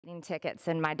Tickets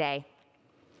in my day.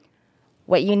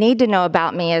 What you need to know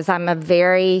about me is I'm a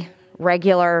very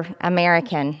regular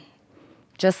American,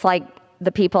 just like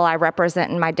the people I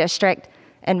represent in my district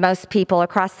and most people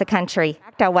across the country. In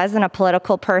fact, I wasn't a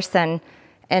political person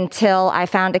until I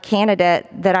found a candidate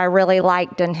that I really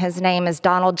liked, and his name is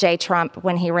Donald J. Trump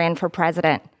when he ran for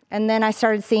president. And then I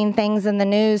started seeing things in the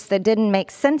news that didn't make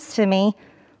sense to me,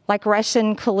 like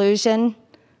Russian collusion,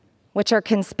 which are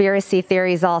conspiracy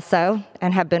theories also,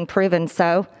 and have been proven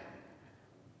so.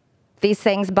 These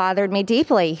things bothered me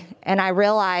deeply, and I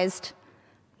realized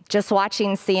just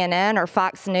watching CNN or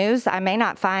Fox News, I may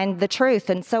not find the truth.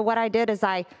 And so what I did is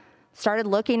I started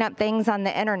looking up things on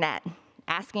the internet,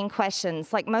 asking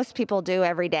questions like most people do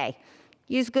every day.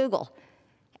 Use Google.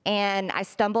 And I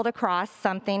stumbled across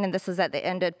something, and this was at the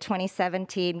end of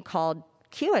 2017, called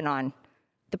QAnon.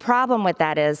 The problem with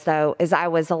that is, though, is I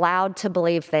was allowed to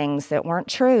believe things that weren't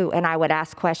true, and I would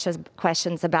ask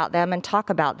questions about them and talk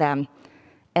about them.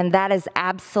 And that is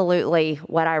absolutely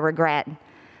what I regret.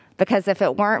 Because if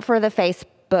it weren't for the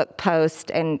Facebook post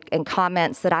and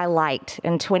comments that I liked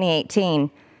in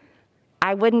 2018,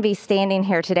 I wouldn't be standing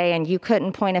here today, and you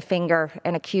couldn't point a finger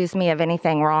and accuse me of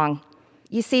anything wrong.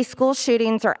 You see, school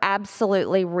shootings are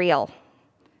absolutely real.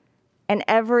 And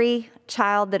every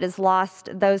child that is lost,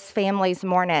 those families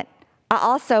mourn it. I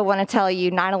also want to tell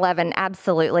you 9/11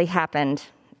 absolutely happened.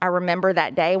 I remember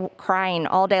that day crying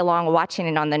all day long watching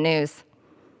it on the news.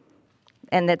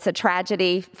 And it's a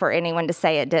tragedy for anyone to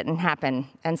say it didn't happen.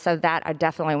 And so that I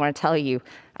definitely want to tell you,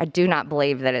 I do not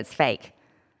believe that it's fake.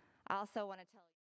 I also want to tell